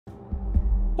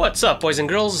What's up, boys and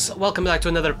girls? Welcome back to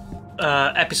another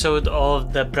episode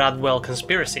of the Bradwell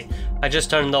Conspiracy. I just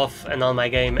turned off and on my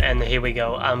game, and here we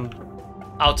go. I'm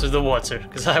out of the water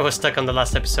because I was stuck on the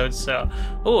last episode. So,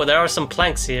 oh, there are some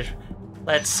planks here.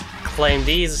 Let's claim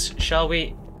these, shall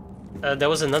we? There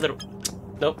was another.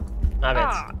 Nope, not it.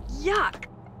 Ah, yuck!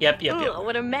 Yep. Ugh,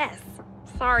 what a mess.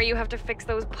 Sorry, you have to fix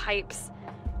those pipes.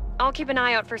 I'll keep an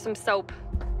eye out for some soap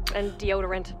and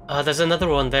deodorant. There's another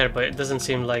one there, but it doesn't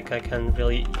seem like I can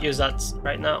really use that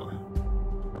right now.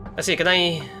 Let's see, can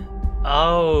I...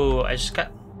 Oh, I just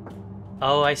got...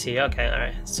 Oh, I see, okay,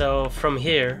 alright. So, from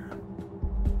here...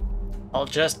 I'll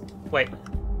just... Wait,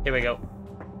 here we go.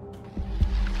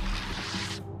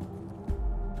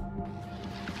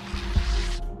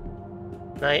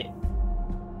 Can I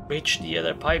reach the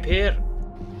other pipe here?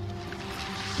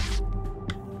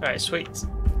 Alright, sweet.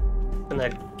 Can I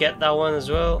get that one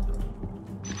as well?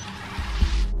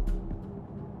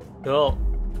 Cool.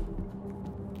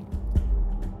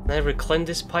 Can I reclaim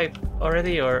this pipe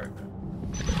already, or...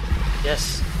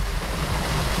 Yes.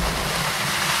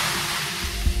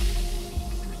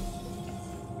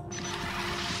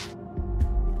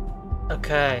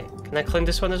 Okay, can I claim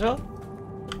this one as well?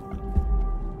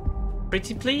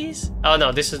 Pretty please? Oh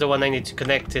no, this is the one I need to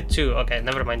connect it to. Okay,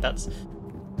 never mind that.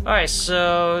 Alright,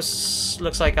 so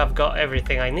looks like I've got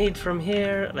everything I need from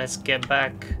here. Let's get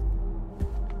back.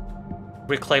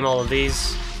 Reclaim all of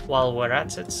these while we're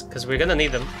at it, because we're gonna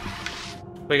need them.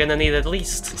 We're gonna need at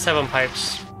least 7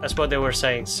 pipes. That's what they were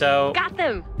saying, so... Got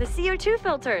them! The CO2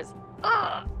 filters!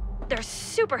 Ugh! They're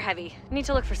super heavy. Need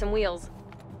to look for some wheels.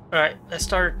 Alright, let's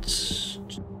start...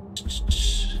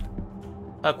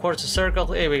 A quarter circle,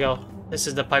 here we go. This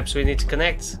is the pipes we need to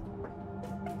connect.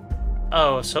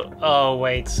 Oh, so... Oh,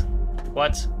 wait.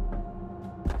 What?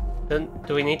 Then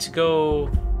do we need to go...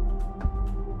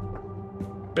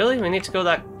 Really? We need to go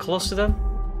that close to them?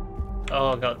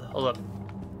 Oh god, hold up.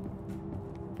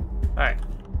 Alright,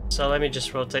 so let me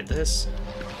just rotate this.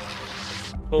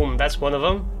 Boom, that's one of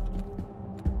them.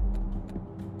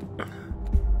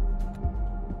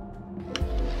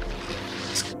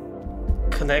 Let's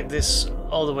connect this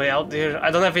all the way out there.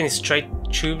 I don't have any straight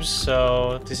tubes,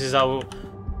 so this is how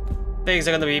things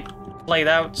are gonna be played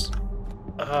out.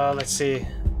 Let's see.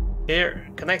 Here,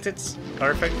 connect it.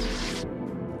 Perfect.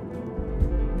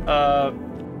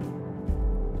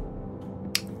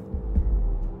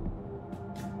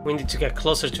 We need to get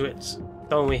closer to it,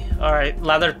 don't we? Alright,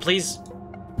 ladder, please.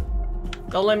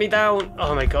 Don't let me down.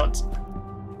 Oh my god.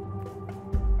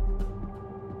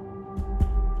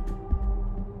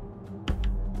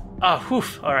 Ah, whew.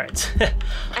 Alright.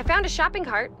 I found a shopping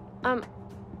cart.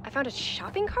 I found a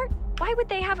shopping cart? Why would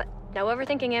they have it? No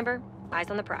overthinking, Amber. Eyes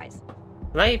on the prize.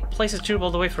 Can I place a tube all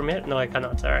the way from here? No, I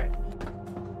cannot. Alright.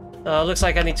 Looks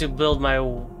like I need to build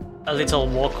a little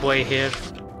walkway here.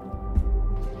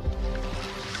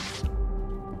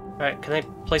 Alright, can I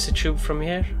place a tube from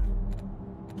here?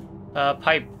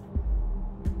 Pipe.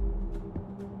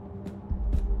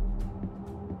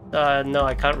 No,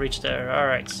 I can't reach there.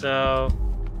 Alright, so...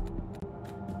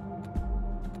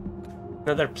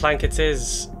 Another plank it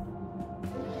is.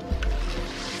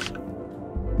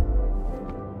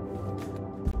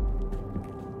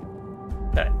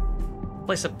 Okay.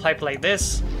 Place a pipe like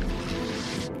this.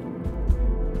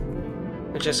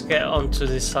 And just get onto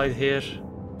this side here.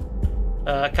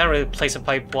 I can't really place a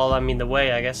pipe while I'm in the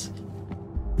way, I guess.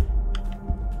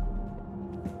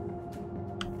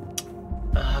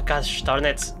 Gosh darn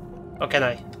it. Oh, can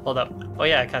I? Hold up. Oh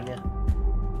yeah, I can, yeah.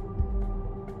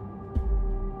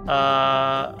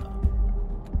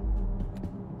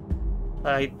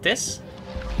 Like this?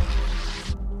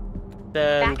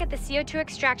 Then... Back at the CO2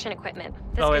 extraction equipment.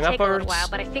 This Going could take a upwards. little while,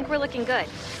 but I think we're looking good.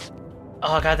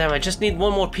 Oh goddamn, I just need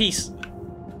one more piece.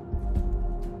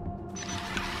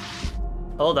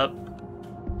 Hold up.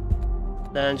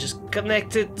 Then just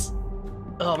connect it.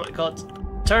 Oh my god.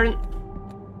 Turn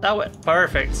that way.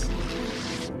 Perfect.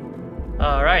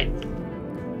 Alright.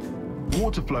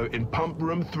 Water flow in pump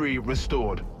room 3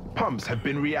 restored. Pumps have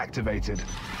been reactivated.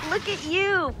 Look at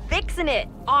you! Fixing it!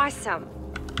 Awesome!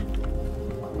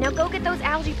 Now go get those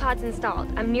algae pods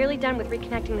installed. I'm nearly done with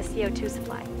reconnecting the CO2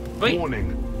 supply. Wait.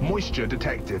 Warning. Moisture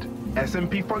detected.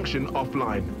 SMP function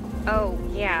offline. Oh,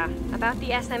 yeah. About the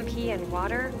SMP and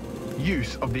water?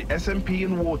 Use of the SMP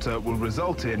and water will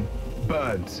result in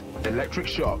burns, electric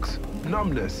shocks,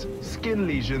 numbness, skin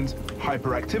lesions,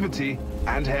 hyperactivity,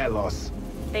 and hair loss.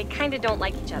 They kinda don't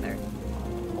like each other.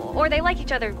 Or they like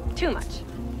each other too much.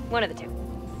 One of the two.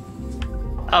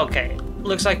 Okay.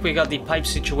 Looks like we got the pipe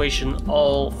situation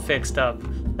all fixed up.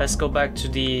 Let's go back to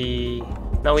the...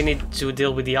 Now we need to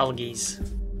deal with the algae.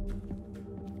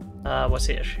 What's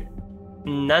here?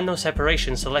 Nano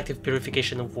separation, selective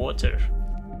purification of water.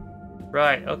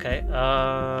 Right, okay.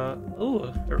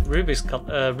 Ooh, Rubik's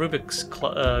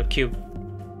cube.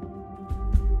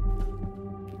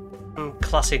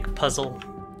 Classic puzzle.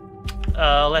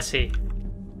 Let's see.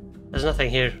 There's nothing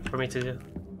here for me to do.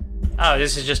 Oh,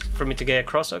 this is just for me to get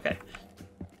across? Okay.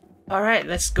 Alright,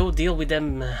 let's go deal with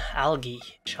them algae,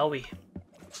 shall we?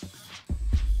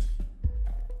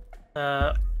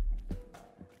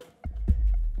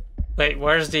 Wait,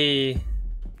 where's the...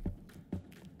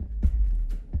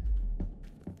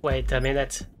 Wait a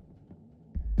minute.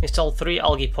 Install 3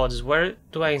 algae pods. Where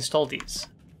do I install these?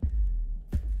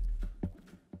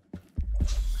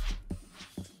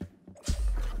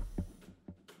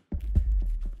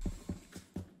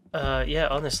 Yeah,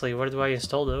 honestly, where do I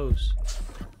install those?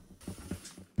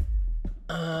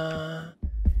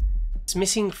 It's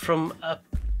missing from up...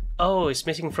 Oh, it's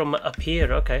missing from up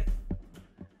here, okay.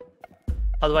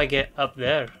 How do I get up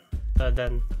there,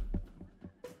 then?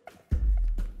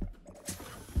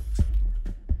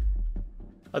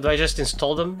 Oh, do I just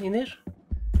install them in here?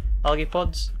 Algae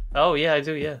pods? Oh, yeah, I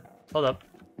do, yeah. Hold up.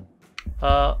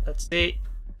 Let's see.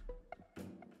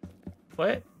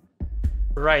 Wait.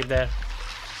 Right there.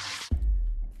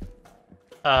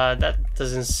 That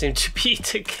doesn't seem to be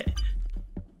the case.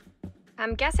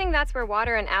 I'm guessing that's where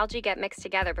water and algae get mixed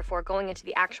together before going into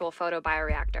the actual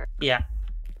photobioreactor. Yeah.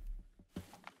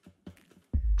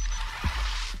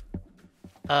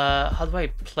 How do I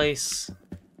place...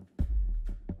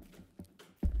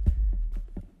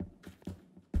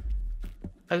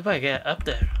 How do I get up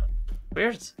there?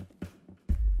 Weird.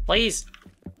 Please.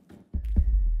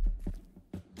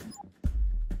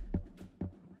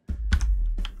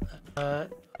 That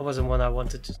wasn't one I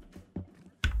wanted to...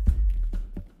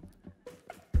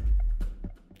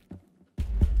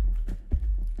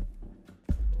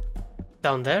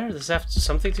 Down there? Does that have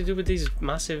something to do with these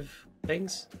massive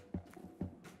things?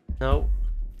 No.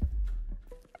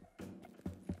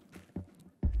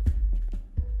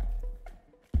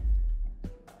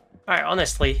 Alright,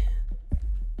 honestly.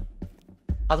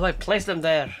 How do I place them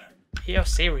there? Here,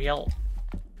 cereal.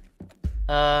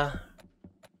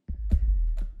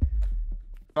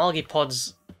 Algae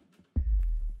pods.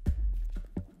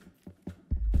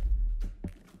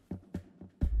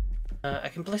 I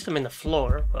can place them in the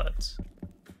floor, but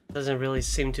doesn't really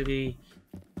seem to be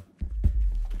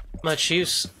much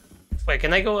use. Wait,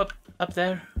 can I go up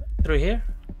there? Through here?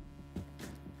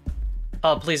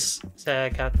 Oh, please say I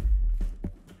can't.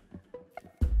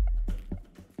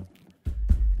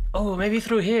 Oh, maybe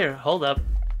through here. Hold up.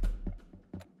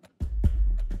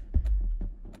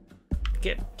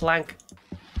 Get plank.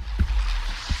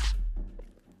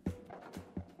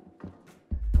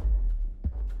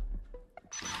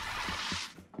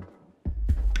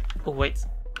 Oh, wait.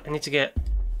 I need to get...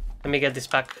 Let me get this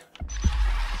back.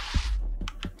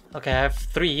 Okay, I have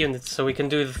 3 units, so we can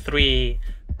do the 3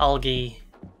 algae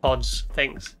pods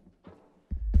things.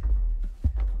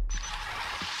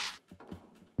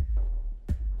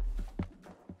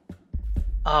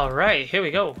 Alright, here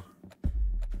we go.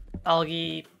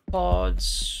 Algae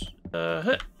pods.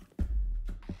 Bam.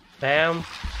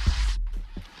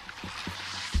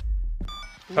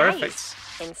 Perfect. Nice.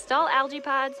 Install algae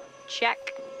pods. Check.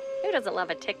 Who doesn't love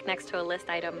a tick next to a list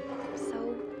item?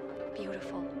 So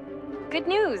beautiful. Good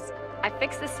news! I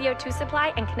fixed the CO2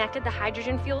 supply and connected the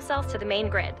hydrogen fuel cells to the main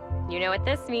grid. You know what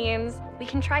this means. We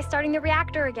can try starting the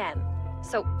reactor again.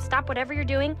 So stop whatever you're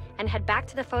doing and head back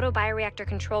to the photobioreactor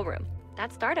control room.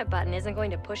 That startup button isn't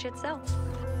going to push itself.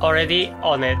 Already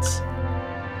on it.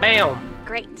 Bam!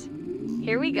 Great.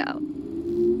 Here we go.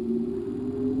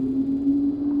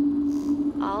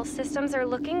 All systems are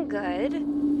looking good.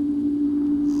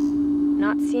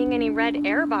 Not seeing any red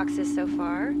air boxes so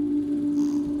far.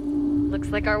 Looks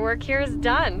like our work here is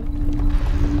done.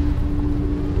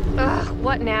 Ugh,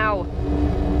 what now?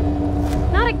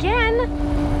 Not again!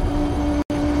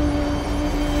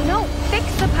 No, fix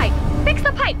the pipe! Fix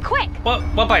the pipe, quick! What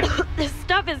pipe? This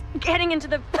stuff is getting into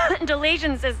the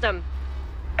ventilation system.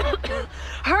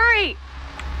 Hurry!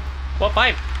 What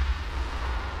pipe?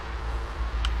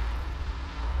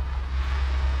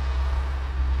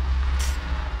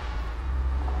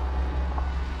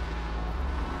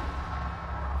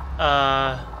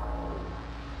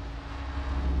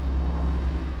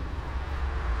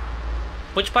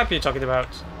 Which pipe are you talking about?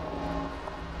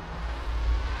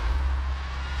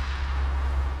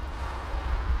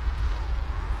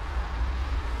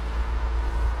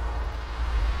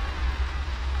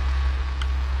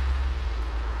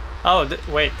 Oh,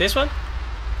 wait, this one?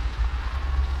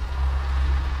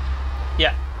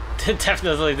 Yeah,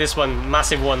 definitely this one,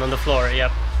 massive one on the floor,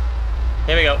 yep.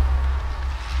 Here we go.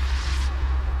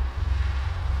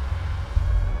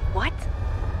 What?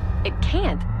 It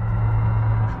can't.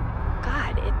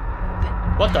 God, it...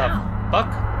 But What the how?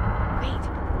 fuck? Wait.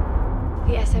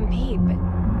 The SMP,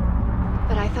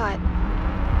 but I thought...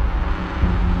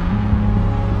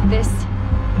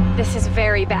 This is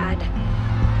very bad.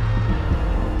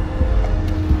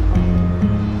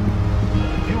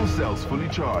 Fuel cells fully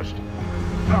charged.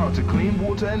 Power to clean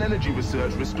water and energy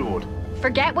research restored.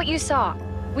 Forget what you saw.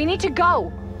 We need to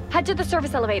go. Head to the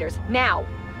service elevators, now.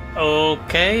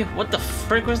 Okay, what the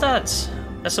frick was that?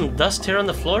 There's some dust here on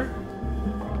the floor?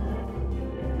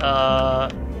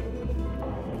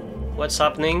 What's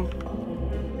happening?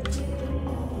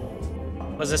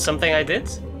 Was this something I did?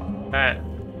 Alright.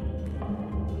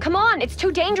 Come on, it's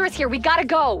too dangerous here. We gotta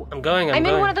go. I'm going. I'm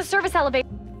in one of the service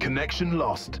elevators. Connection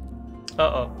lost.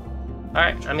 Uh-oh.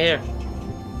 Alright, I'm here.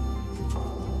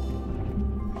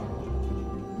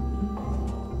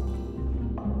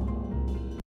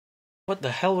 What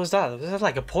the hell was that? Was that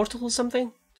like a portal or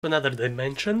something? To another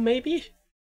dimension, maybe?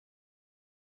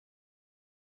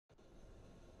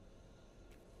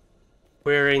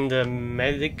 We're in the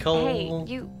medical... Hey,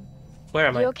 you... Where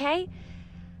am I? You okay?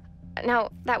 No,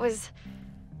 that was...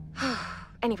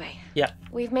 Anyway. Yeah.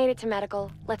 We've made it to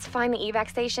medical. Let's find the evac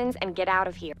stations and get out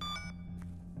of here.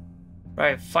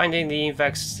 Right, finding the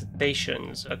evac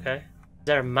stations, okay. Is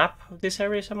there a map of this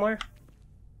area somewhere?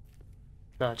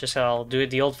 No, just I'll do it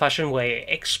the old-fashioned way,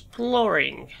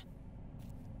 exploring.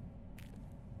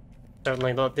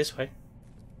 Certainly not this way.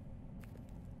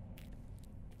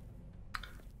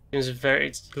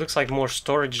 It looks like more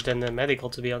storage than the medical,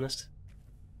 to be honest.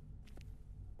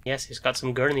 Yes, he's got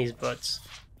some gurneys, but...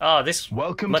 Oh, this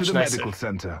Welcome much to the nicer. medical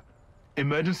center.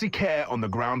 Emergency care on the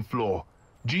ground floor.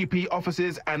 GP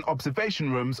offices and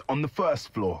observation rooms on the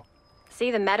first floor.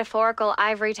 See the metaphorical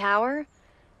ivory tower?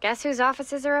 Guess whose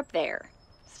offices are up there?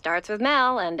 Starts with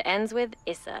Mel and ends with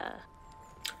Issa.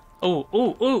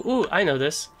 Oh, I know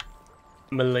this.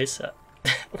 Melissa.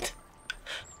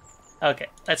 Okay,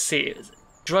 let's see.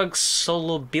 Drug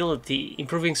solubility.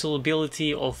 Improving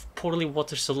solubility of poorly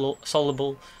water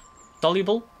soluble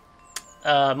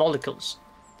molecules.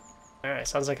 Alright,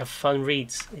 sounds like a fun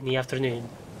read in the afternoon.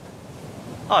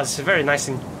 Oh, it's very nice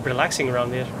and relaxing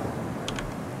around here.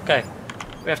 Okay,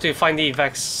 we have to find the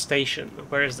evac station.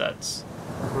 Where is that?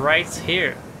 Right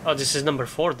here. Oh, this is number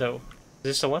 4 though. Is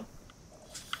this the one?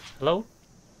 Hello?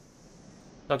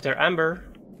 Dr. Amber?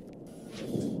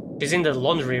 She's in the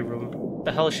laundry room. What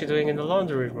the hell is she doing in the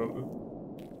laundry room?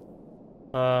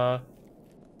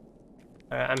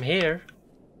 I'm here.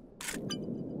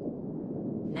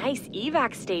 Nice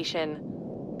evac station.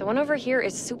 The one over here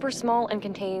is super small and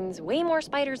contains way more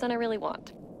spiders than I really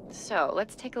want. So,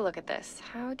 let's take a look at this.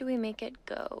 How do we make it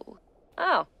go?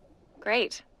 Oh,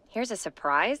 great. Here's a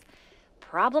surprise.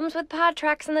 Problems with pod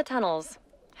tracks in the tunnels.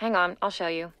 Hang on, I'll show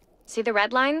you. See the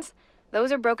red lines?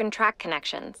 Those are broken track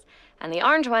connections. And the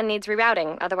orange one needs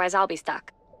rerouting, otherwise I'll be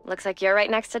stuck. Looks like you're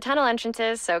right next to tunnel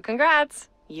entrances, so congrats.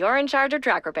 You're in charge of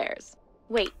track repairs.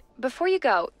 Wait, before you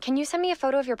go, can you send me a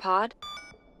photo of your pod?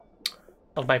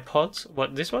 Of my pods?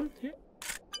 What, this one? Here?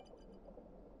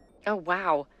 Oh,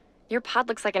 wow. Your pod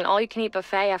looks like an all-you-can-eat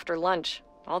buffet after lunch.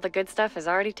 All the good stuff is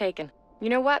already taken. You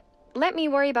know what? Let me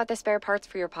worry about the spare parts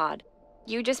for your pod.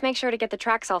 You just make sure to get the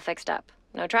tracks all fixed up.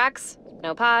 No tracks,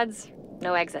 no pods,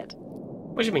 no exit.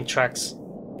 What do you mean tracks?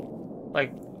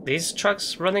 Like these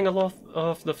trucks running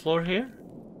off the floor here?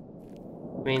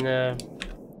 I mean,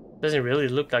 doesn't really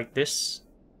look like this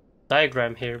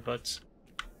diagram here, but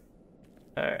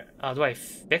how do I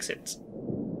fix it?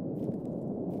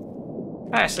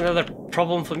 That's another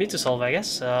problem for me to solve, I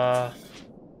guess. Probably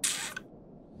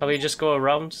just go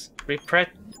around,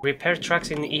 repair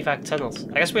tracks in evac tunnels.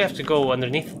 I guess we have to go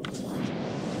underneath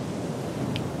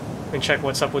and check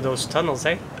what's up with those tunnels,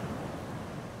 eh?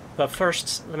 But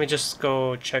first, let me just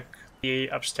go check the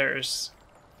upstairs.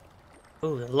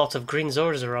 Ooh, a lot of green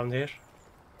Zors around here.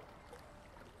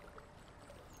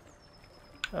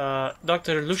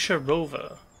 Dr. Lucia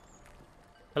Rova.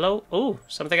 Hello? Oh,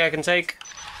 something I can take.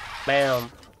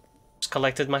 Bam. Just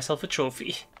collected myself a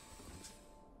trophy.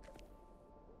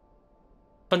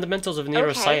 Fundamentals of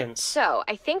neuroscience. Okay, so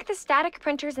I think the static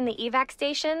printers in the evac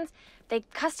stations, they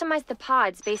customize the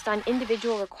pods based on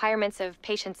individual requirements of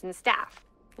patients and staff.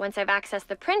 Once I've accessed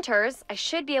the printers, I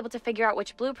should be able to figure out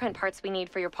which blueprint parts we need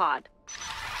for your pod.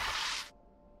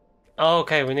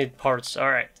 Okay, we need parts,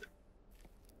 alright.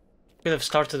 Could have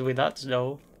started with that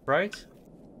though, right?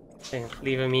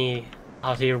 Leaving me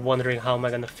out here wondering how am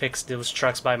I gonna fix those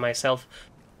trucks by myself.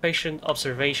 Patient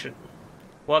observation.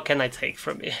 What can I take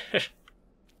from here?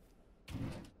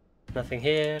 Nothing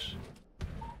here.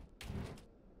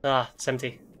 Ah, it's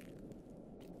empty.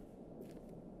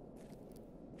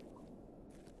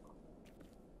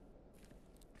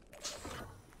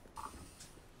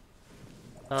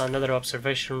 Another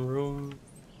observation room.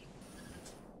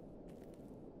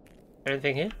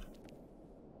 Anything here?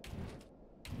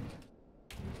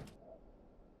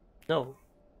 No.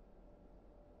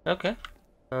 Okay.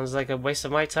 Sounds like a waste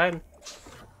of my time.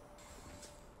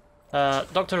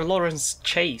 Dr. Lawrence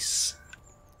Chase.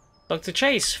 Dr.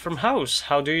 Chase from House,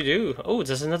 how do you do? Oh,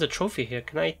 there's another trophy here.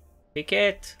 Can I take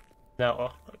it?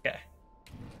 No. Okay.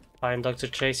 Fine, Dr.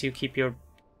 Chase, you keep your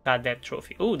goddamn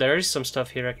trophy. Oh, there is some stuff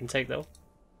here I can take though.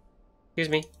 Excuse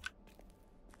me.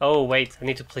 Oh, wait, I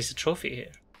need to place a trophy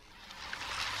here.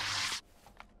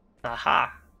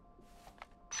 Aha!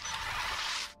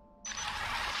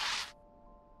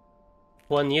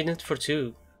 1 unit for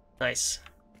 2. Nice.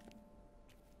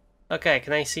 Okay,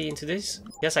 can I see into this?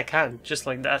 Yes, I can. Just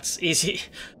like that's easy.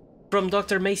 From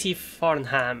Dr. Macy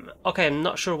Farnham. Okay, I'm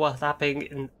not sure what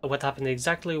happened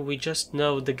exactly. We just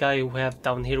know the guy we have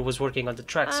down here was working on the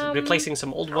tracks, replacing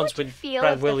some old ones with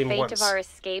Bradwell ones. The fate of our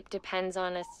escape depends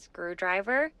on a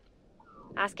screwdriver.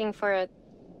 Asking for a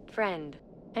friend.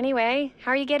 Anyway,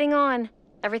 how are you getting on?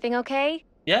 Everything okay?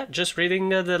 Yeah, just reading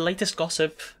the latest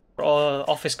gossip,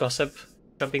 office gossip,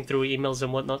 jumping through emails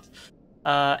and whatnot.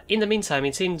 In the meantime,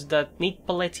 it seemed that Nick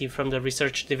Paletti from the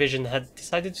research division had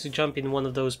decided to jump in one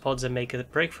of those pods and make a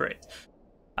break for it.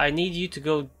 I need you to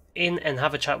go in and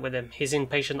have a chat with him. He's in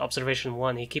patient observation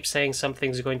 1. He keeps saying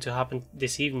something's going to happen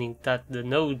this evening that the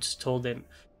nodes told him.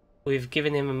 We've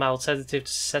given him a mild sedative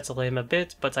to settle him a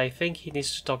bit, but I think he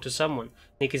needs to talk to someone.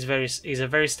 Nick is a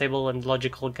very stable and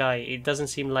logical guy. It doesn't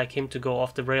seem like him to go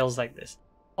off the rails like this.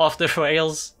 Off the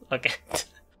rails? Okay.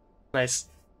 Nice.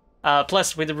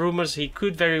 Plus, with the rumors, he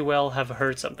could very well have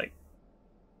heard something.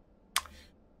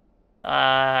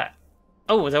 Oh,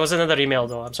 there was another email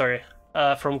though, I'm sorry.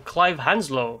 From Clive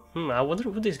Hanslow. I wonder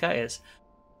who this guy is.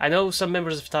 I know some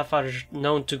members of staff are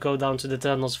known to go down to the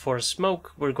tunnels for a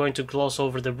smoke. We're going to gloss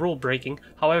over the rule breaking.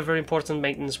 However, important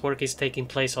maintenance work is taking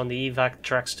place on the evac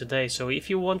tracks today, so if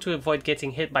you want to avoid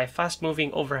getting hit by a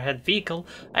fast-moving overhead vehicle,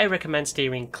 I recommend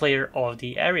steering clear of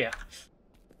the area.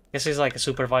 Guess he's like a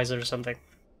supervisor or something.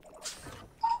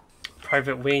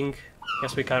 Private wing.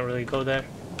 Guess we can't really go there.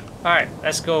 Alright,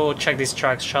 let's go check these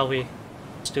tracks, shall we?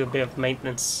 Let's do a bit of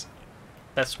maintenance.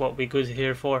 That's what we're good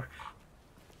here for.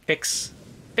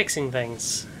 Fixing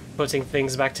things. Putting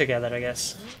things back together, I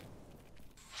guess.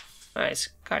 Alright, it's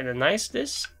kinda nice,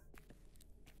 this.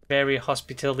 Very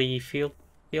hospitality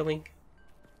feeling.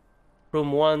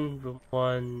 Room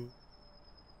 1.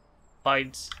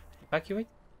 Bides. Evacuate?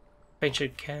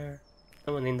 Patient care.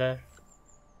 No one in there.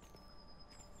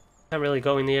 Can't really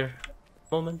go in here at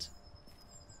the moment.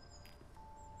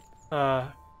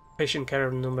 Patient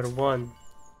care number 1.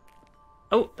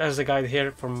 Oh, there's a guide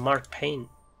here from Mark Payne.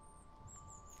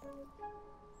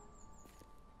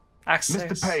 Access.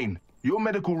 Mr. Payne, your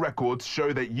medical records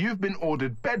show that you've been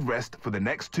ordered bed rest for the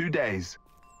next 2 days.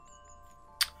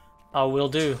 I will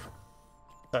do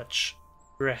such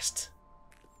rest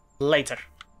later.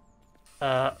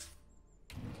 Oh,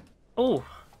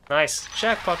 nice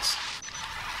jackpots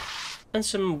and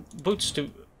some boots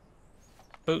to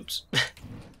boots.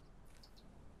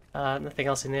 Nothing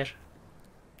else in here.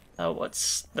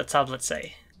 What's the tablet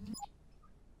say?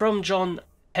 From John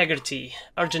Hegarty,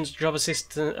 urgent job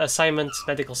assignment,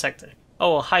 medical sector.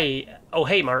 Oh, hi. Oh,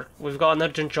 hey, Mark. We've got an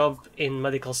urgent job in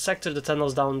medical sector. The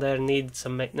tunnels down there need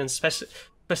some maintenance,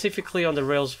 specifically on the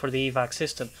rails for the evac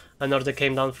system. An order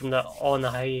came down from the on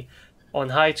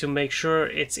high to make sure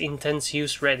it's intense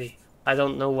use ready. I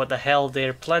don't know what the hell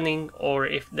they're planning, or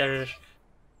if there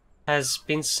has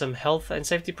been some health and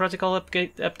safety protocol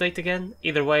update again.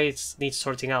 Either way, it needs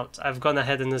sorting out. I've gone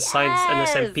ahead and assigned an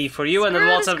SMP for you and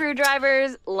lots of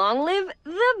screwdrivers. Long live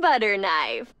the butter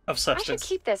knife. Of substance. I should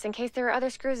keep this in case there are other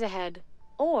screws ahead.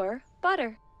 Or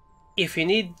butter. If you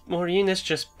need more units,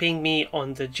 just ping me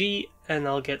on the G and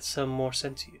I'll get some more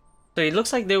sent to you. So it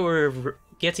looks like they were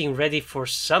getting ready for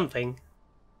something.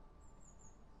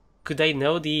 Could they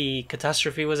know the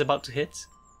catastrophe was about to hit?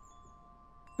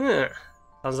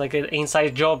 Sounds like an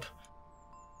inside job.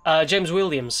 James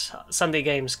Williams, Sunday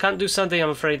Games. Can't do Sunday, I'm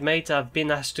afraid, mate. I've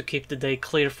been asked to keep the day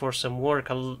clear for some work.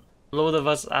 A load of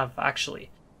us have, actually.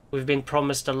 We've been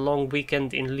promised a long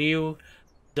weekend in lieu,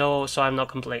 though, so I'm not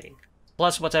complaining.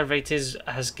 Plus, whatever it is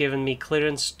has given me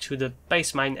clearance to the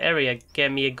base mine area.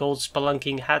 Get me a gold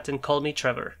spelunking hat and call me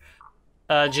Trevor.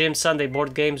 Jim, Sunday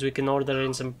board games. We can order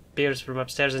in some beers from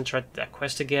upstairs and try that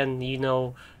quest again. You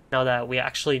know, now that we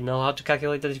actually know how to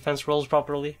calculate the defense rolls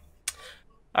properly.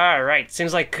 Alright,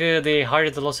 seems like they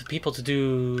hired a lot of people to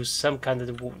do some kind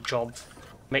of job,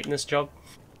 maintenance job,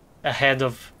 ahead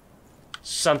of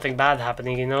something bad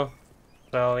happening, you know?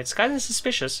 So it's kind of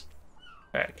suspicious.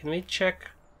 Alright, can we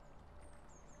check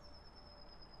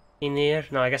in here?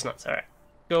 No, I guess not. Alright,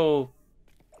 go.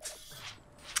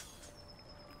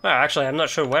 Well, actually, I'm not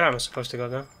sure where I'm supposed to go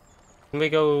now. Can we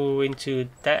go into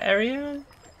that area?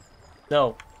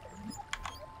 No.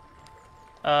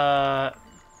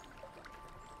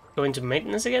 Go into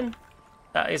maintenance again?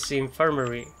 That is the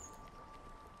infirmary.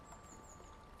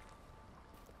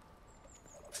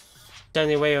 Is there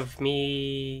any way of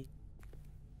me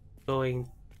go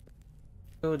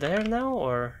there now,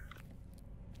 or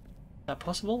is that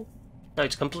possible? No,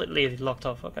 it's completely locked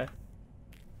off. Okay.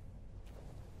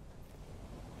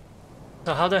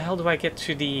 So how the hell do I get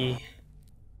to the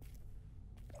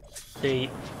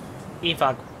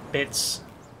evac bits?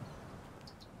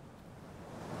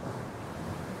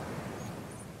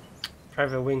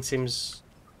 Private wing seems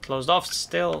closed off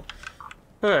still.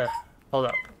 Huh. Hold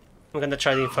up. I'm gonna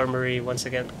try the infirmary once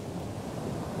again.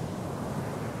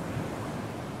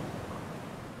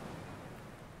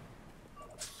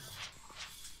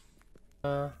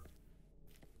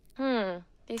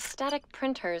 These static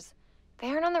printers, they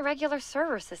aren't on the regular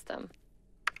server system.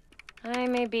 I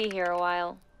may be here a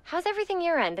while. How's everything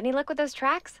your end? Any luck with those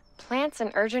tracks? Plants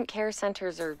and urgent care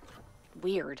centers are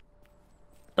weird.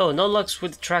 Oh, no lucks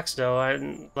with tracks though.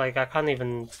 I can't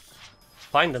even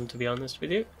find them, to be honest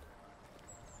with you.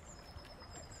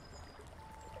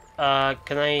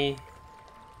 Can I?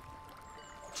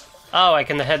 Oh, I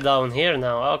can head down here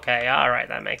now. Okay, all right,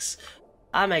 that makes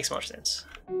more sense.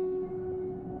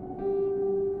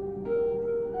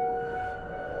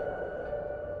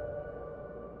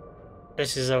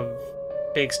 This is a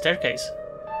big staircase.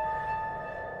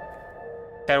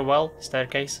 Stairwell?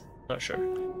 Staircase? Not sure.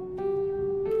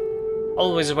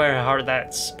 Always wear hard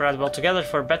hats. Bradwell together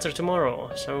for a better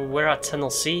tomorrow. So we're at Tunnel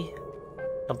C.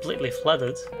 Completely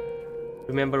flooded.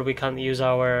 Remember, we can't use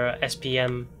our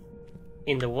SPM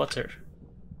in the water.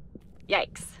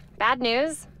 Yikes. Bad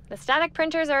news. The static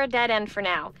printers are a dead end for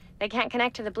now. They can't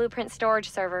connect to the blueprint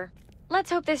storage server. Let's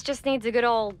hope this just needs a good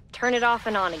old turn it off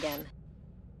and on again.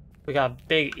 We got a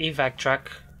big evac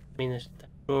truck. I mean,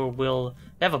 they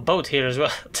have a boat here as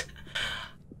well.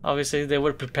 Obviously, they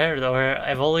were prepared. Or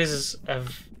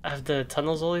have the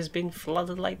tunnels always been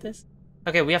flooded like this?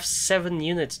 Okay, we have 7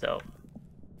 units though.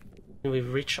 And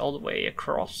we've reached all the way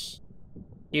across.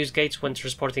 Use gates when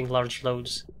transporting large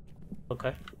loads.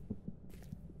 Okay.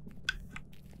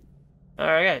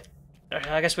 Alright.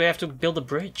 I guess we have to build a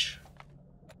bridge.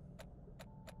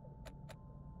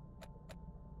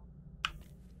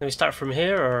 Can we start from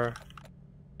here, or is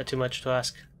that too much to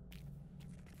ask?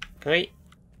 Can we?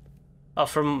 Oh,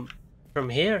 from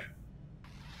here?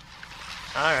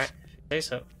 Alright, if you say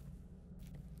so.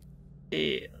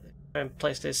 Try and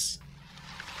place this.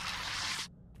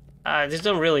 These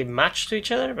don't really match to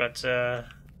each other, but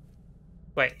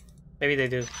wait, maybe they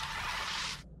do.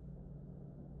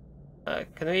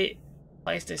 Can we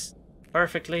place this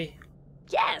perfectly?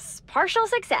 Yes, partial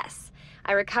success.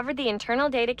 I recovered the internal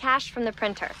data cache from the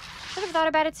printer. Should have thought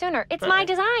about it sooner. It's my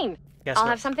design. I'll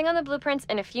have something on the blueprints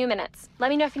in a few minutes.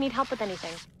 Let me know if you need help with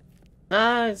anything.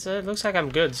 Nah, it looks like I'm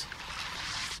good.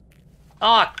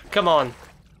 Ah, come on.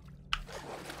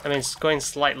 I mean, it's going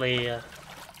slightly...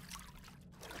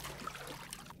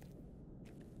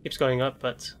 keeps going up,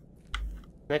 but...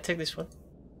 Can I take this one?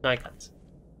 No, I can't.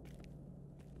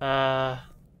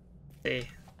 See.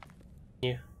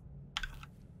 New.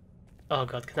 Oh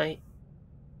god, can I...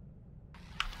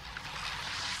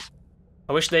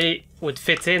 I wish they would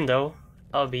fit in though.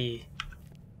 That would be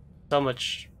so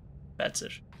much better.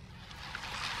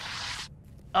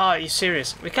 Oh, are you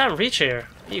serious? We can't reach here.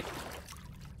 You...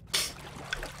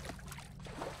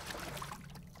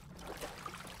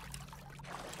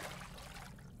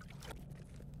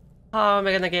 How am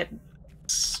I gonna get...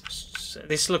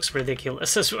 This looks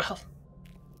ridiculous as well.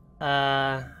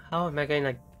 How am I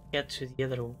gonna get to the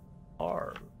other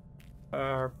arm?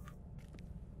 Alright.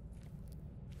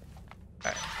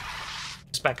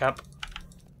 Let's back up.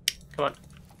 Come on.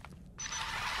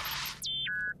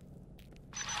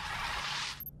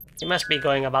 You must be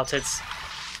going about it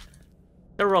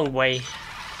the wrong way.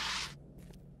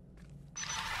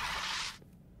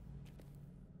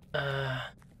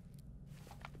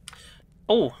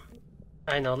 Oh,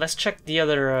 I know. Let's check the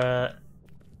other.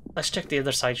 Let's check the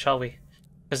other side, shall we?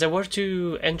 Because there were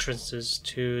 2 entrances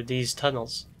to these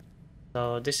tunnels.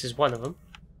 So this is one of them.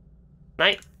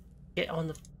 Right? Get on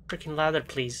the freaking ladder,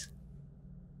 please.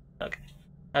 Okay.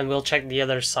 And we'll check the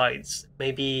other sides.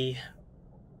 Maybe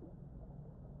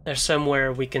there's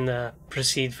somewhere we can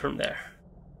proceed from there.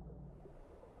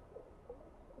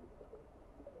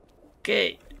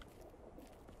 Okay.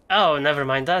 Oh, never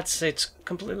mind. It's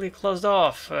completely closed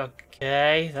off.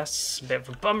 Okay, that's a bit of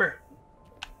a bummer.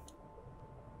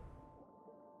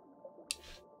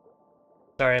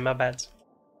 Sorry, my bad.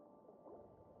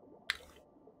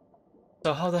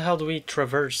 So how the hell do we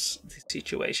traverse this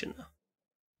situation?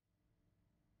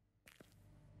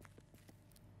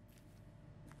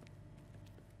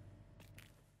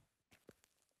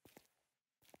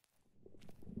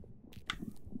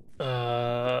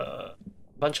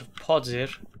 Bunch of pods here.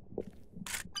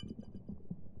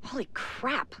 Holy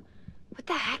crap. What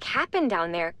the heck happened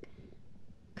down there?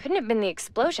 Couldn't have been the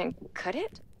explosion, could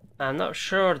it? I'm not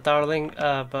sure, darling,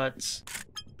 but...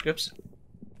 Oops.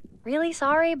 Really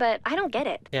sorry, but I don't get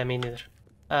it. Yeah, me neither.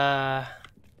 How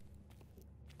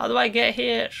do I get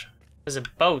here? There's a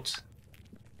boat.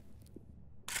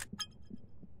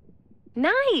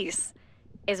 Nice!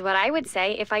 Is what I would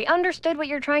say if I understood what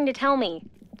you're trying to tell me.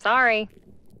 Sorry.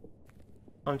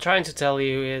 What I'm trying to tell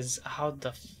you is how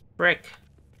the frick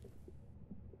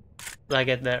did I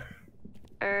get there?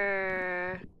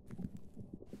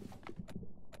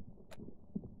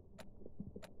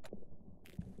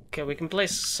 Okay, we can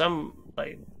place some,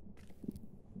 like...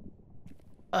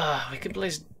 we can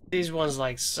place these ones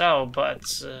like so, but...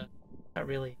 not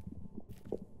really...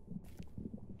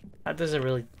 That doesn't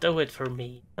really do it for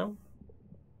me, no?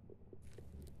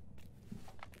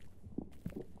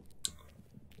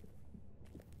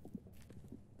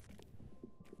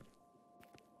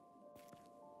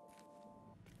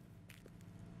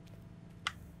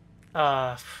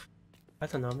 I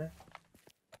don't know, man.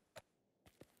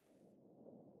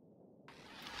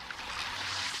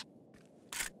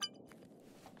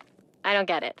 I don't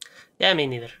get it. Yeah, me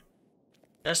neither.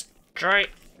 Let's try.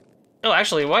 Oh,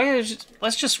 actually,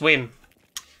 let's just swim.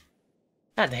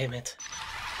 God damn it.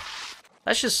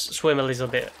 Let's just swim a little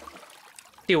bit.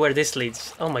 See where this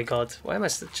leads. Oh my god, why am I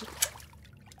such...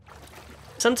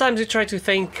 Sometimes you try to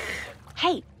think...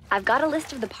 Hey, I've got a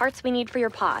list of the parts we need for your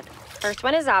pod. First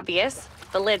one is obvious,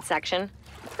 the lid section.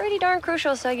 Pretty darn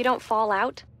crucial so you don't fall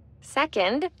out.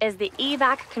 Second is the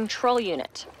evac control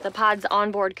unit, the pod's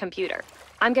onboard computer.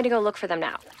 I'm gonna go look for them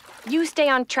now. You stay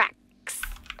on tracks.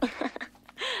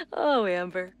 Oh,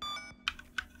 Amber.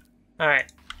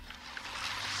 Alright.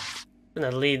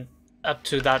 Gonna lead up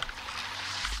to that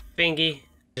thingy.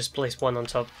 Just place one on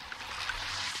top.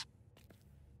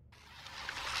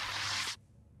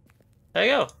 There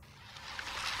you go.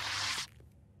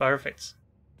 Perfect.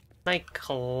 Can I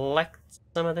collect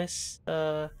some of this?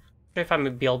 If I may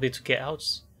be able to get out.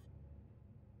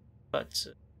 But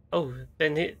oh,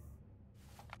 then it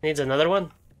needs another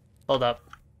one. Hold up.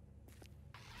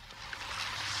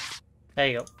 There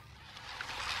you go.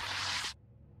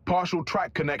 Partial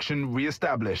track connection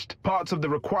re-established. Parts of the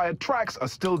required tracks are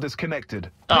still disconnected.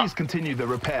 Please continue the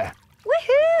repair.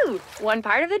 Woohoo! One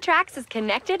part of the tracks is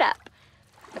connected up.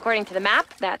 According to the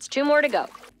map, that's 2 more to go.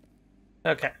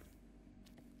 Okay.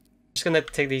 Just gonna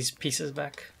take these pieces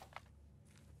back.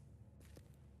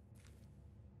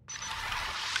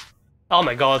 Oh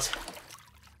my god.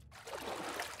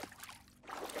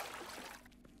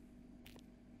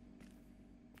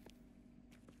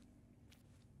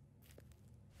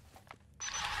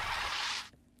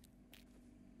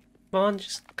 Come on,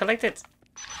 just collect it.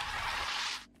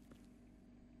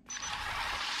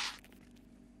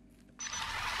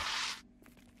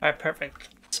 Alright, perfect.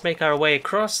 Let's make our way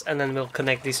across and then we'll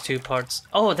connect these two parts.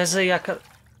 Oh, there's a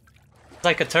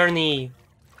like a turning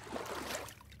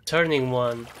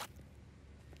one.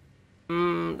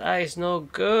 That is no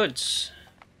good.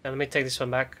 Now, let me take this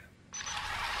one back.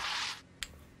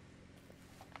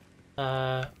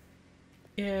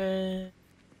 Yeah.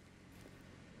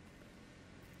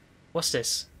 What's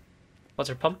this?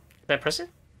 Water pump? Can I press it?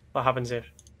 What happens here?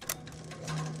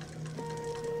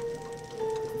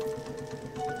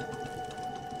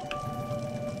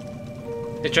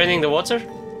 You're draining the water?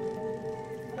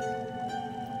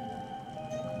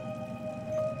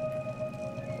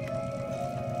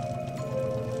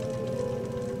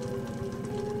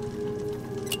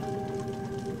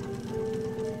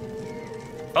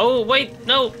 Oh, wait,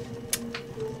 no!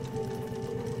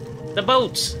 The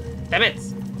boat! Damn it!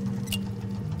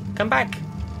 Come back!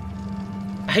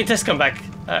 It does come back.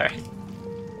 Alright.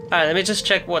 Alright, let me just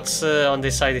check what's on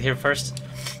this side here first.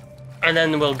 And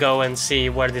then we'll go and see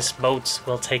where this boat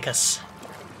will take us.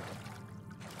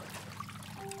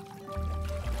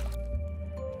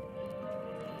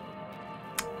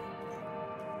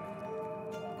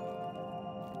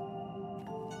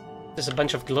 There's a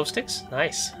bunch of glow sticks.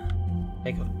 Nice.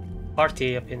 Make a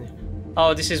party up in here.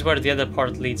 Oh, this is where the other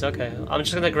part leads. Okay, I'm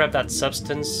just gonna grab that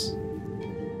substance,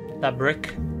 that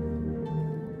brick.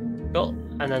 Cool,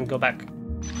 and then go back.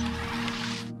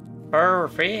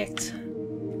 Perfect.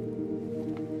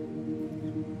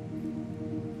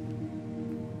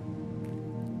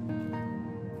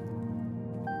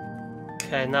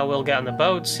 Okay, now we'll get on the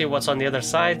boat, see what's on the other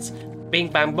side. Bing,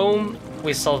 bang, boom.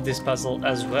 We solved this puzzle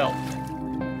as well.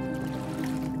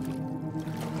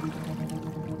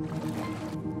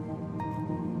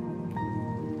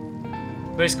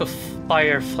 Risk of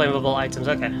fire, flammable items.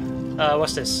 Okay.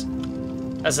 What's this?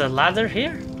 There's a ladder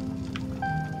here?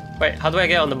 Wait, how do I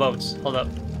get on the boats? Hold up.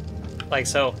 Like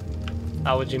so.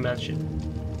 How would you manage it?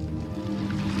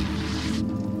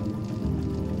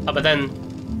 Oh, but then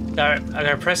I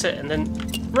gotta press it and then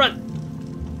run!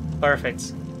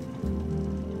 Perfect.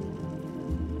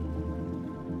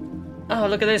 Oh,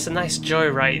 look at this, a nice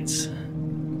joyride.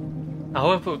 I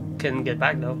hope we can get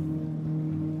back though.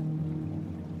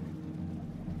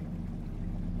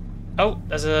 Oh,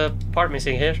 there's a part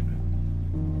missing here.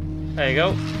 There you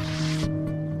go.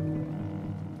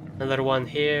 Another one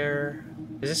here.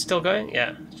 Is it still going?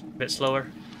 Yeah, it's a bit slower.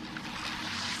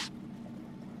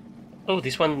 Oh,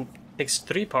 this one takes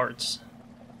 3 parts.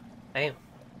 Damn.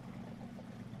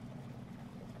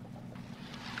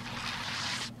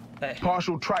 Okay.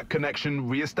 Partial track connection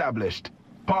re-established.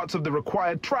 Parts of the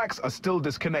required tracks are still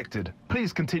disconnected.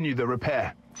 Please continue the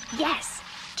repair. Yes!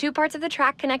 2 parts of the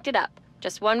track connected up.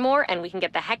 Just one more and we can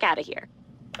get the heck out of here.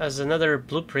 There's another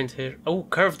blueprint here. Oh,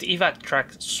 curved evac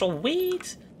track.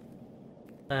 Sweet!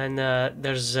 And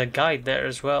there's a guide there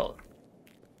as well.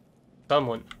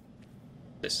 Someone.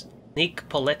 This. Nick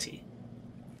Poletti.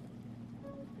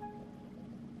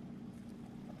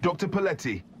 Dr.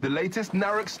 Poletti, the latest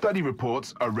NAREC study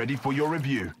reports are ready for your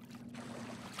review.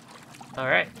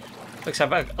 Alright. Looks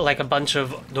like a bunch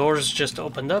of doors just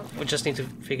opened up. We just need to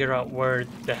figure out where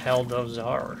the hell those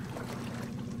are.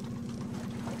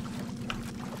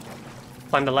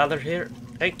 Find the ladder here.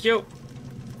 Thank you.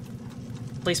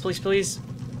 Please, please, please.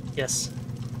 Yes.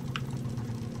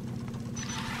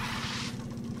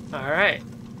 Alright.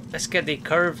 Let's get the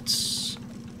curved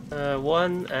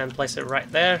one and place it right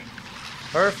there.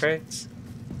 Perfect.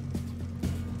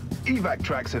 Evac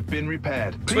tracks have been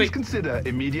repaired. Please Sweet. consider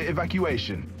immediate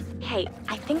evacuation. Hey,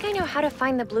 I think I know how to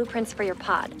find the blueprints for your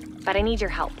pod, but I need your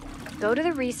help. Go to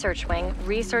the research wing,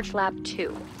 Research Lab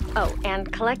 2. Oh,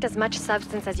 and collect as much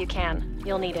substance as you can.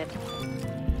 You'll need it.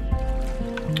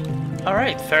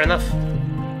 Alright, fair enough.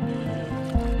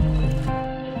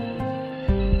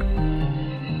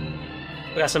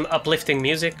 We got some uplifting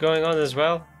music going on as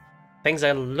well. Things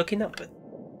I'm looking up at.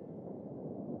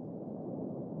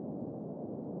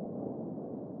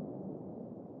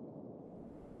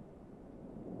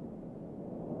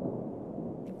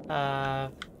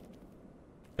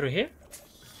 Through here?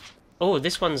 Oh,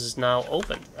 this one's now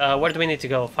open. Where do we need to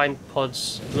go? Find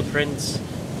pods, blueprints.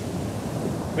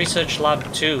 Research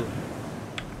Lab 2.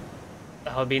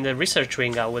 That would be in the research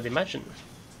wing, I would imagine.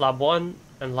 Lab 1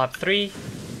 and Lab 3.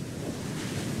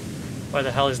 Where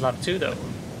the hell is Lab 2 though?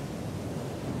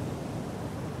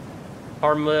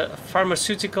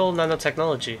 Pharmaceutical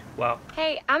nanotechnology. Wow.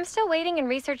 Hey, I'm still waiting in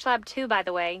Research Lab 2, by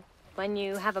the way. When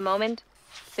you have a moment.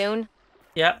 Soon.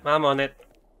 Yeah, I'm on it.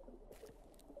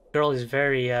 Girl is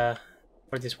very, or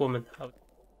this woman,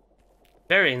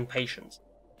 very impatient.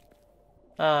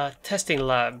 Testing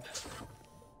lab.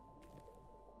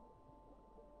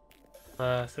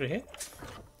 Through here?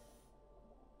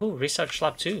 Ooh, research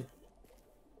lab 2.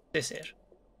 This here.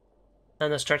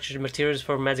 Nanostructured materials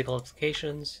for medical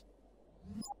applications.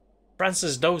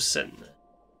 Francis Dawson.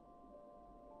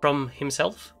 From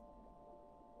himself?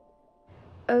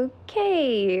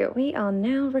 Okay, we are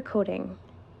now recording.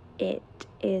 It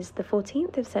is the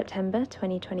 14th of September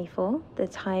 2024. The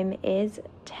time is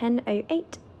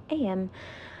 10:08 a.m.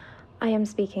 I am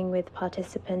speaking with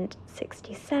participant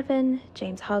 67,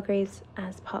 James Hargreaves,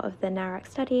 as part of the NAREC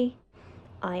study.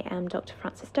 I am Dr.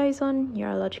 Francis Dawson,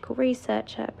 neurological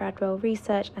researcher at Bradwell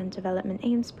Research and Development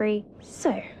Amesbury.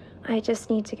 So, I just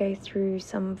need to go through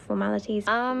some formalities.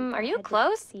 Are you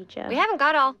close? Procedure. We haven't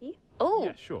got all. Oh,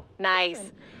 Yeah, sure.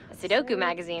 nice. A Sudoku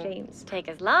magazine. James, Take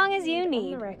as long as you on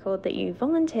need. the record that you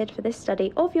volunteered for this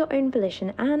study of your own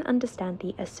volition and understand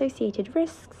the associated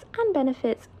risks and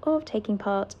benefits of taking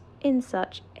part in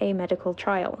such a medical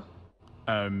trial.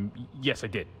 Yes, I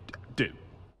did. Do.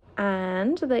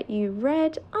 And that you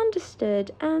read, understood,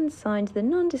 and signed the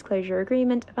non-disclosure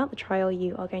agreement about the trial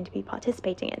you are going to be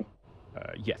participating in.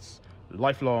 Yes.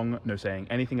 Lifelong, no saying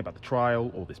anything about the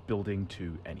trial or this building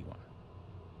to anyone.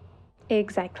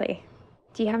 Exactly.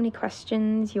 Do you have any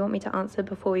questions you want me to answer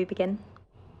before we begin?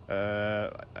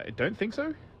 I don't think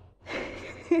so.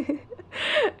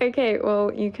 Okay,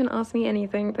 well, you can ask me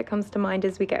anything that comes to mind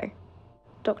as we go.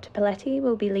 Dr. Paletti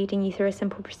will be leading you through a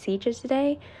simple procedure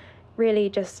today, really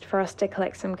just for us to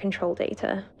collect some control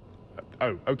data.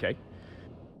 Oh, okay.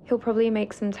 He'll probably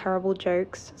make some terrible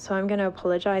jokes, so I'm going to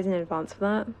apologize in advance for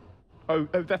that. Oh,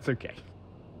 that's okay.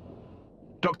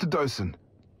 Dr. Dawson,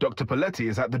 Dr. Paletti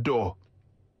is at the door.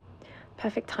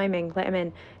 Perfect timing, let him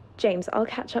in. James, I'll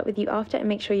catch up with you after and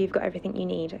make sure you've got everything you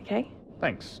need, okay?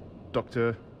 Thanks,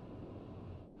 Dr.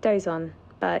 Dozon,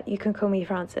 but you can call me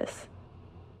Francis.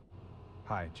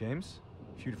 Hi, James.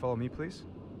 If you'd follow me, please.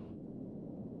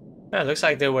 Yeah, looks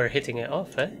like they were hitting it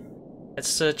off, eh?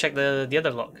 Let's check the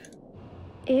other log.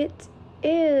 It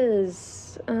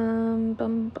is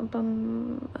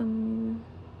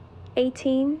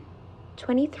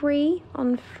 18:23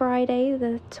 on Friday,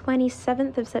 the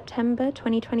 27th of September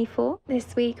 2024.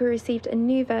 This week we received a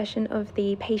new version of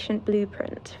the patient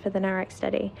blueprint for the NARAC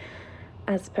study,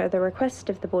 as per the request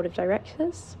of the board of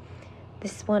directors.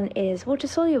 This one is water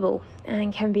soluble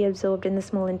and can be absorbed in the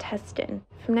small intestine.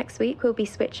 From next week, we'll be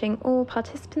switching all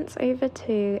participants over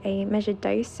to a measured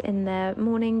dose in their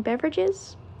morning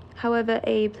beverages. However,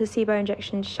 a placebo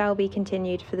injection shall be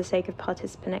continued for the sake of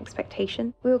participant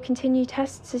expectation. We will continue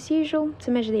tests as usual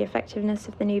to measure the effectiveness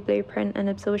of the new blueprint and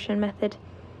absorption method.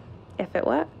 If it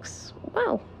works,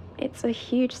 well, it's a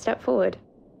huge step forward.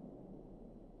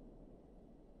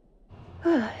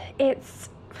 It's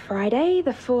Friday,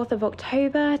 the 4th of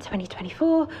October,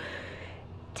 2024,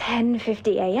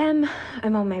 10:50 a.m.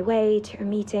 I'm on my way to a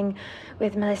meeting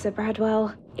with Melissa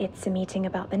Bradwell. It's a meeting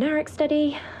about the NARAC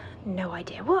study. No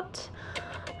idea what.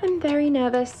 I'm very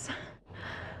nervous.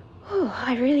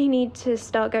 I really need to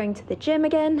start going to the gym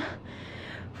again.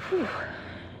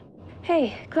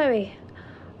 Hey, Chloe,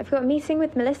 I've got a meeting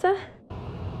with Melissa.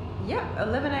 Yep,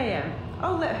 11 a.m.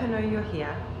 I'll let her know you're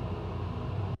here.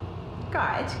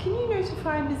 Guide, can you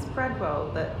notify Ms.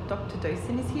 Bradwell that Dr.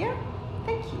 Dawson is here?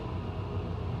 Thank you.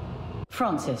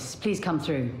 Francis, please come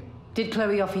through. Did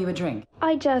Chloe offer you a drink?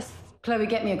 Chloe,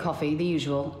 get me a coffee, the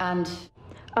usual, and...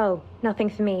 Oh, nothing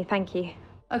for me, thank you.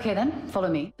 Okay then, follow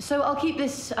me. So I'll keep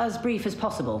this as brief as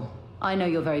possible. I know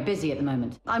you're very busy at the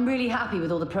moment. I'm really happy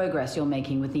with all the progress you're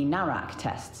making with the NARAC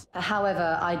tests.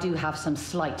 However, I do have some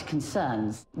slight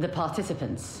concerns. The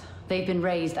participants. They've been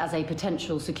raised as a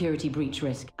potential security breach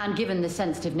risk. And given the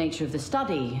sensitive nature of the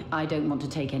study, I don't want to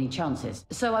take any chances.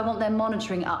 So I want their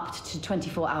monitoring up to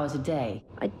 24 hours a day.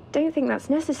 I don't think that's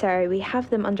necessary. We have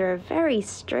them under a very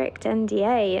strict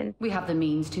NDA and... We have the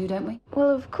means to, don't we? Well,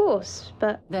 of course,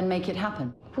 but... Then make it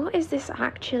happen. What is this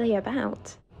actually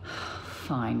about?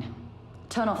 Fine.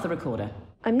 Turn off the recorder.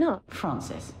 I'm not.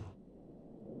 Francis.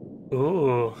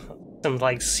 Ooh, some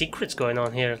like secrets going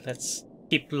on here. Let's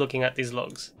keep looking at these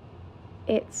logs.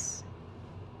 It's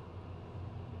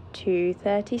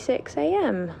 2:36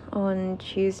 a.m. on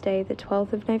Tuesday, the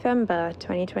 12th of November,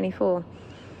 2024.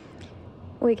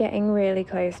 We're getting really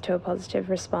close to a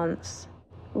positive response.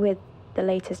 With the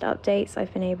latest updates,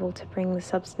 I've been able to bring the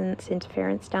substance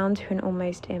interference down to an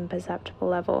almost imperceptible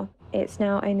level. It's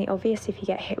now only obvious if you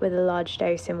get hit with a large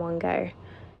dose in one go.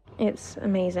 It's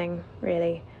amazing,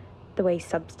 really, the way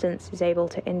substance is able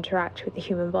to interact with the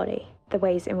human body. The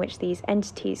ways in which these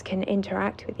entities can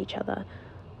interact with each other.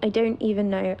 I don't even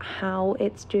know how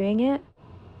it's doing it,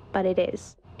 but it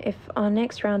is. If our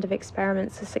next round of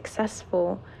experiments are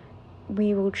successful,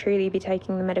 we will truly be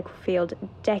taking the medical field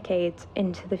decades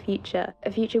into the future.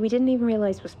 A future we didn't even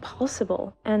realize was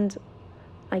possible. And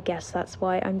I guess that's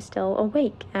why I'm still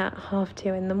awake at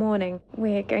 2:30 in the morning.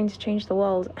 We're going to change the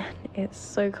world, and it's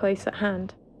so close at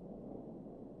hand.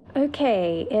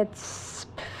 Okay, it's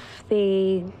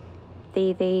the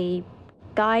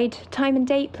guide time and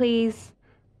date, please.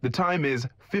 The time is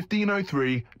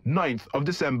 15:03, 9th of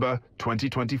December,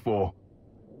 2024.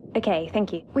 Okay,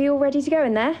 thank you. We all ready to go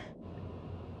in there?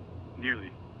 Nearly.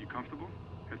 You comfortable?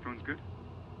 Headphones good?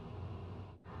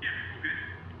 Yeah, good.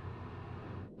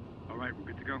 All right, we're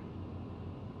good to go.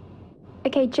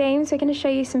 Okay, James, we're going to show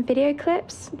you some video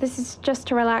clips. This is just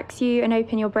to relax you and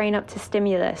open your brain up to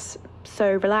stimulus.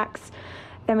 So relax,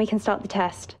 then we can start the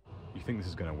test. You think this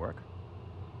is gonna work?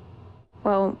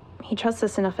 Well, he trusts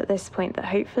us enough at this point that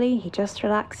hopefully he just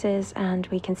relaxes and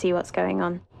we can see what's going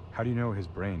on. How do you know his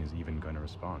brain is even gonna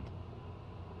respond?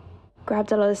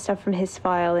 Grabbed a lot of stuff from his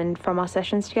file and from our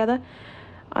sessions together.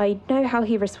 I know how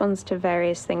he responds to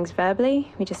various things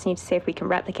verbally. We just need to see if we can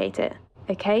replicate it.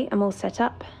 Okay, I'm all set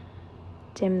up.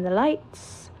 Dim the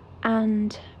lights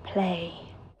and play.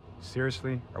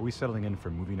 Seriously? Are we settling in for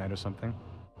movie night or something?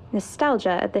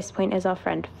 Nostalgia at this point is our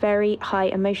friend. Very high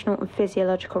emotional and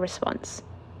physiological response.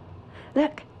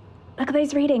 Look, Look at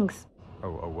those readings. Oh,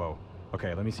 whoa.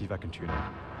 Okay, let me see if I can tune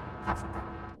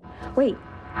in. Wait.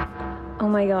 Oh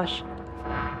my gosh.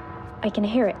 I can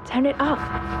hear it. Turn it up.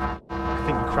 I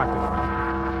think we cracked it,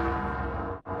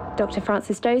 Frank. Dr.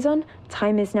 Francis Dozon,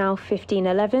 time is now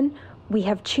 15:11. We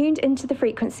have tuned into the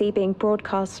frequency being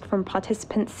broadcast from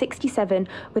participant 67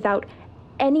 without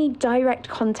any direct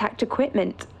contact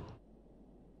equipment.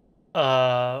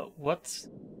 What?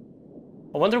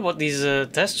 I wonder what these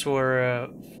tests were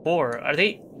for. Are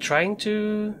they trying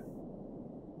to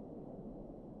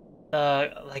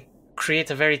like create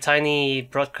a very tiny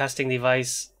broadcasting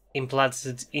device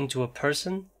implanted into a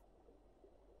person?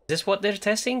 Is this what they're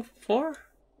testing for?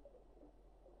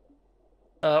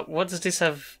 What does this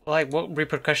have, like, what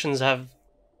repercussions have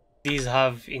these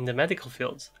have in the medical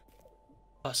field?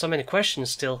 So many questions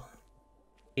still.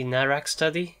 The NARAC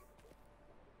study?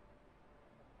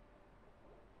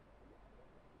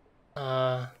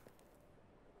 God,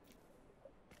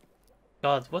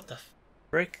 what the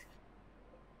frick?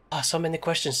 So many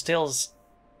questions still,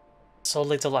 so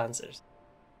little answers.